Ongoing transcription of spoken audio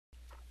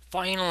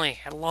Finally,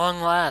 at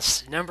long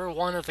last, number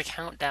one of the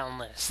countdown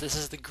list. This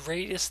is the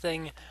greatest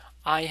thing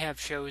I have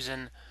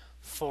chosen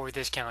for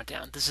this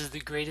countdown. This is the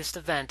greatest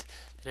event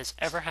that has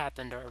ever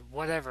happened, or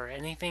whatever.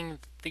 Anything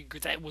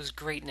that was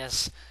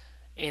greatness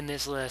in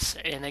this list,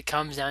 and it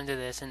comes down to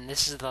this, and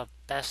this is the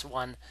best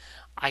one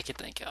I could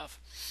think of.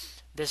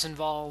 This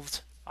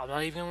involved, I'm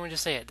not even going to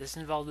say it, this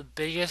involved the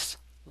biggest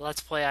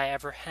Let's Play I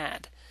ever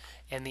had,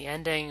 and the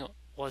ending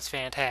was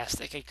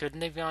fantastic. It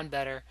couldn't have gone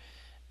better,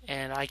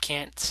 and I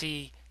can't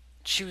see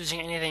choosing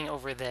anything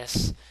over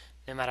this,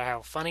 no matter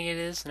how funny it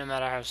is, no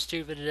matter how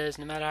stupid it is,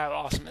 no matter how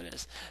awesome it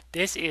is.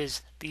 This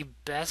is the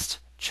best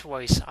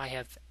choice I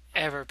have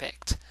ever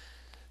picked,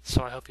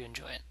 so I hope you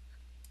enjoy it.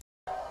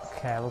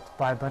 Okay, let's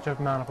buy a bunch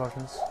of mana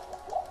potions.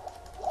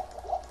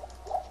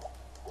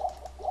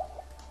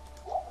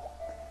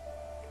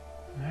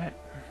 Alright,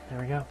 there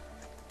we go.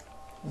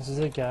 This is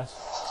it, guys.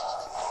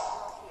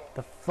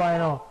 The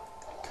final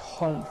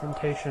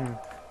confrontation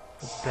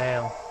with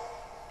Bale.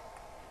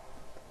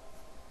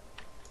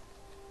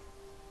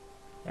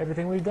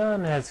 Everything we've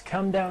done has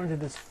come down to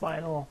this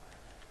final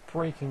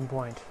breaking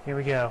point. Here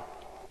we go.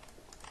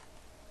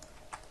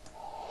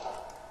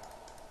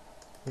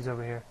 He's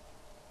over here.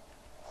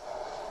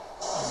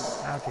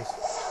 Ouchies.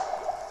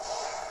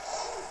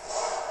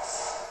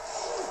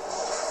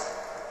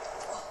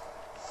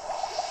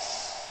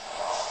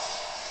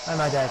 I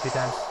might die a few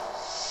times.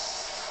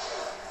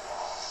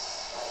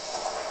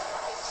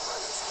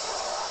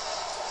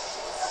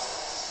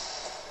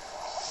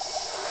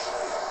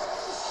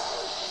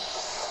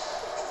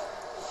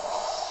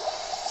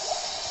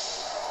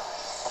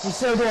 He's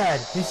so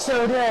dead! He's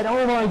so dead!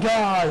 Oh my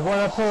god! What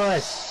a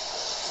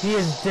push! He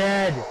is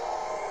dead!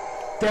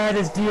 That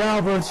is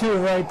Diablo 2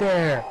 right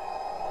there!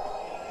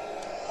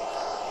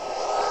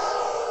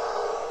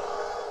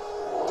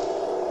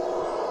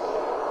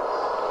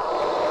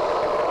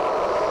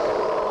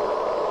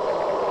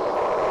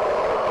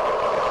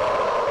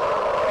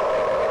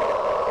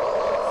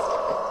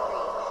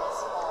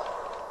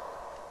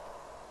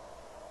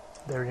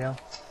 There we go.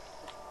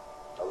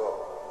 Hello.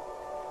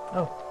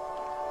 Oh.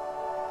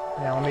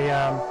 Yeah, let me,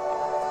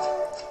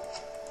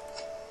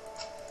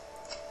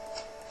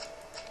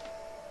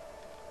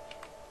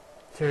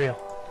 cereal.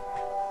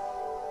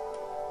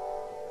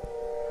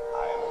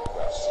 I am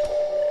impressed. You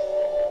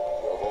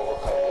have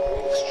overcome the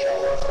greatest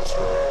challenge this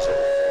world has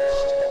ever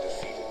faced and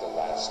defeated the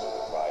last of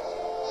the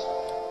rivals.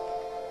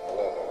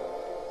 However,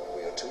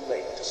 we are too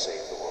late to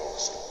save the world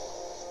storm.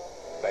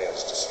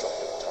 Bael's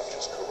destructive touch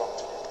has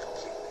corrupted it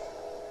completely.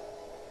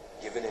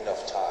 Given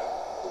enough time,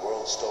 the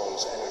world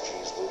stone's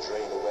energies will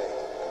drain away,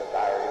 and the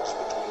barriers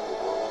between the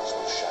worlds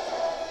will shatter.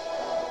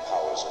 The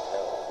powers of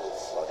hell will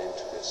flood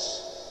into this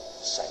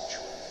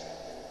sanctuary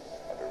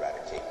and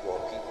eradicate your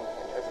people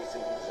and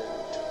everything you claim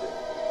to live.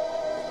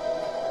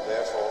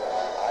 Therefore,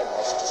 I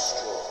must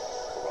destroy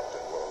the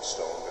corrupted world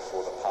stone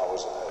before the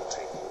powers of hell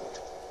take root.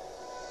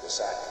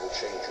 This act will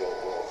change your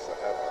world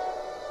forever,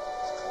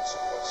 with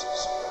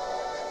consequences no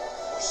one cannot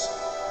foresee.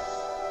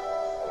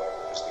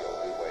 However, it is the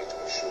only way to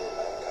assure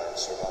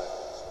mankind's survival.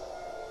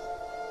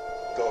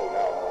 Go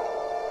now,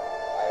 mortal.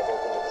 I have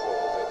opened a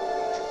portal that will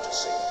lead you to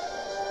safety.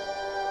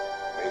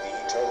 May the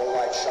eternal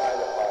light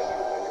shine upon you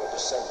and your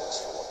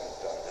descendants for what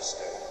you've done this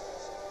day.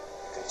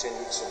 The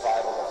continued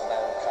survival of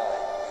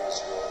mankind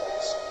is your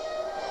legacy.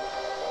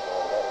 Above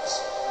all else,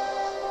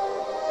 may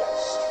you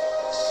rest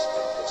from this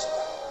endless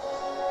battle.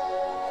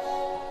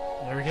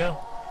 There we go.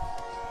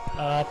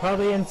 I'll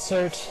probably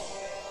insert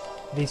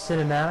the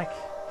cinematic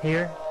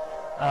here.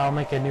 I'll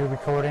make a new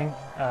recording,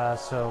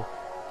 so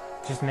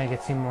just make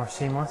it seem more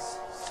seamless.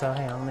 So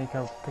hang on, let me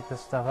go pick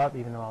this stuff up,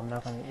 even though I'm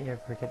not going to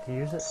ever forget to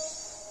use it.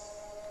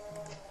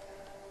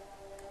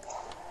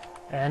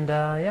 And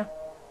yeah.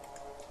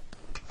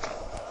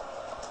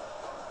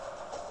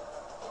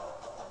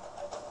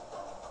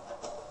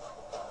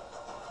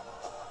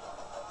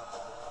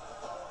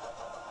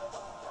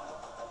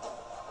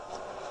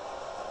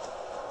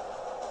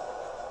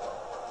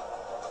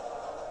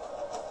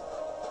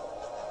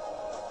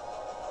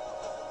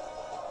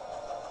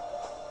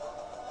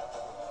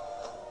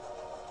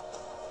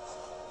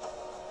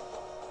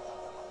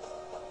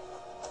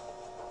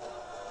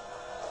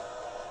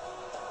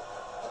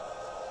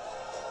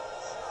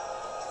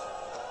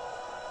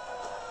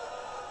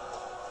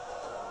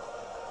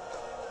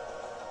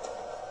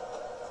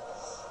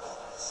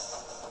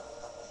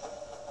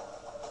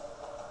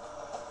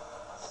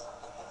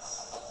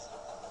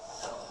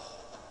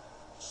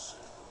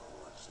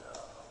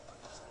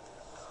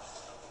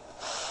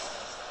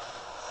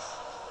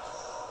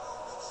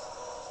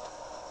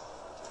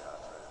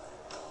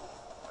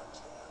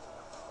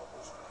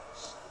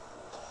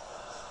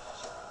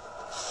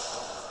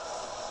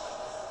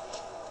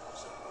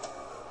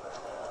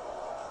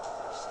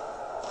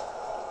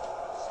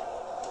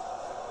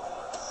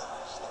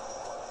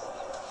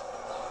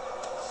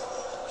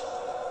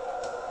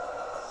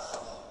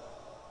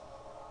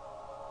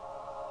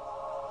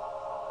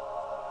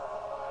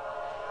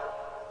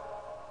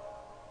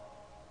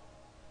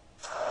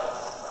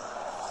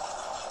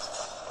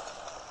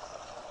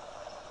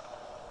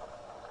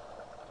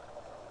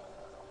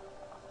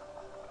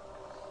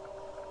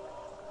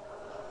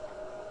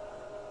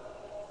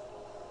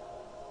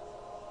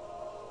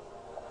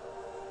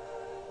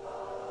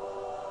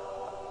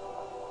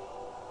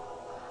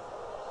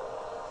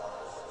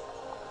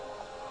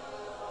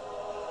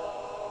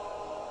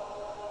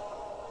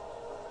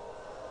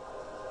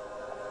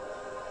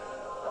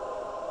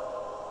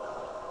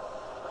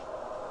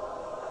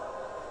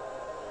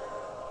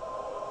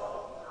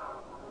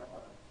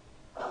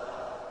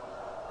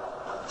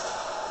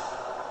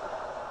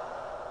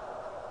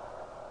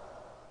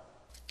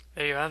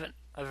 there you have it.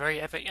 A very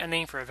epic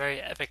ending for a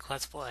very epic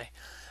Let's Play.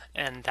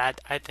 And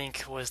that, I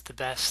think, was the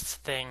best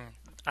thing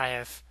I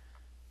have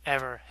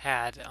ever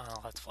had on a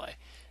Let's Play.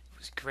 It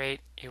was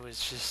great. It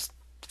was just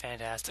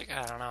fantastic.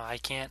 I don't know. I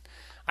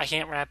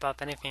can't wrap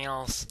up anything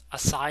else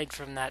aside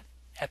from that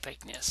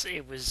epicness.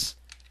 It was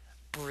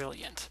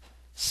brilliant.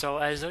 So,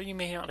 as though you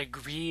may not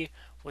agree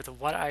with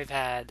what I've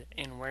had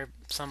in where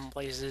some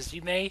places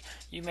you may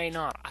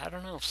not. I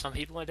don't know. Some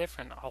people are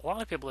different. A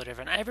lot of people are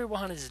different.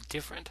 Everyone is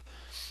different.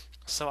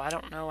 So I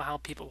don't know how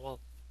people will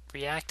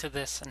react to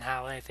this and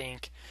how I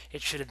think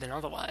it should have been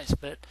otherwise.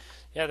 But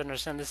you have to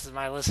understand this is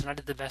my list, and I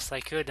did the best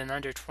I could in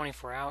under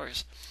 24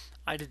 hours.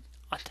 I did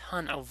a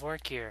ton of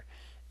work here,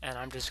 and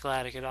I'm just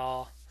glad it could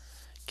all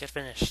get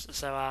finished.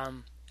 So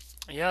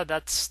yeah,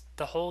 that's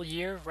the whole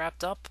year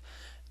wrapped up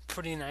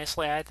pretty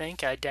nicely. I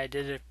think I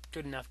did a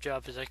good enough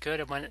job as I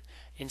could. I went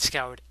and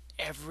scoured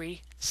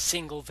every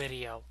single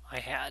video I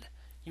had.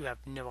 You have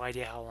no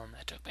idea how long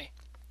that took me,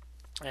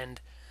 and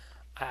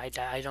I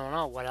don't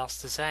know what else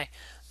to say.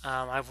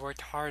 I've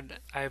worked hard.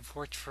 I've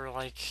worked for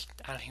like,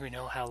 I don't even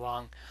know how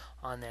long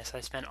on this. I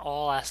spent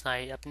all last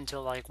night up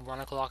until like 1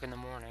 o'clock in the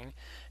morning,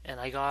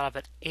 and I got up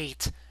at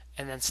 8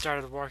 and then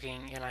started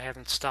working, and I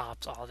haven't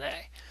stopped all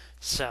day.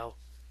 So,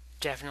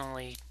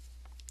 definitely,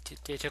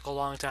 it took a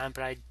long time,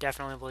 but I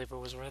definitely believe it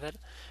was worth it.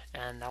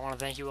 And I want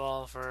to thank you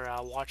all for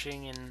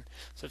watching and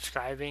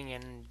subscribing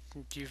and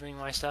viewing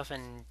my stuff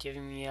and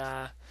giving me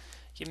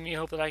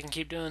hope that I can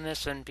keep doing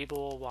this and people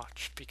will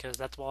watch, because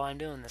that's why I'm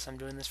doing this. I'm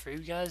doing this for you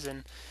guys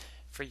and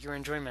for your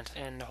enjoyment,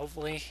 and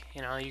hopefully,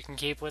 you can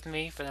keep with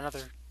me for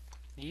another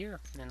year,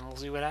 and we'll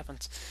see what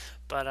happens.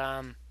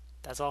 But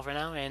that's all for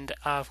now, and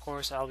of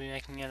course, I'll be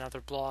making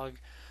another blog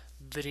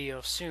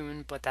video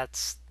soon, but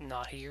that's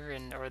not here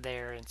and or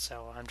there, and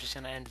so I'm just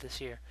gonna end this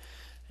here.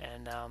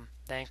 And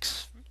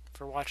thanks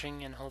for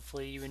watching, and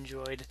hopefully you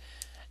enjoyed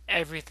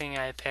everything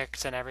I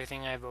picked and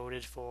everything I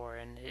voted for,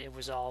 and it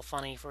was all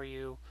funny for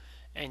you,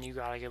 and you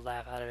got a good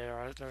laugh out of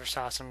it, or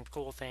saw some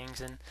cool things.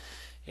 And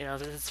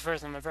this is the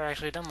first time I've ever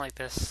actually done like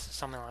this,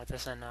 something like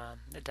this, and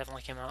it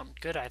definitely came out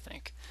good, I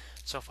think,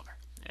 so far.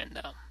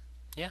 And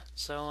yeah,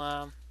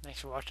 so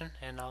thanks for watching,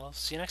 and I'll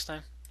see you next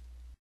time.